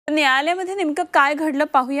न्यायालयामध्ये नेमकं काय घडलं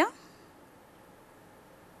पाहूया।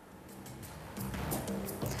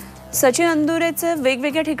 सचिन अंदुरेचे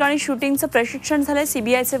वेगवेगळ्या ठिकाणी शूटिंगचं प्रशिक्षण झालंय,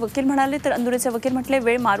 सीबीआयचे वकील म्हणाले। तर अंदुरेचे वकील म्हटले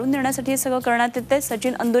वेळ मारून देण्यासाठी हे सगळं करण्यात येते।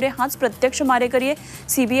 सचिन अंदुरे हाच प्रत्यक्ष मारेकरी आहे,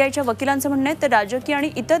 सीबीआयच्या वकिलांचं म्हणणं आहे। तर राजकीय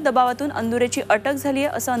आणि इतर दबावातून अंदुरेची अटक झाली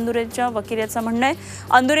आहे असं अंदुरेच्या वकिलाचं म्हणणं आहे।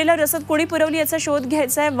 अंदुरेला रसद कोणी पुरवली याचा शोध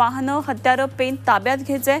घ्यायचा आहे, वाहनं, हत्यारं, पेन ताब्यात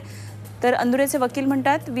घ्यायचंय। तर अंदुरेचे वकील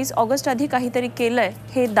म्हणतात 20 ऑगस्ट आधी काहीतरी केलंय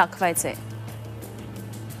हे दाखवायचंय।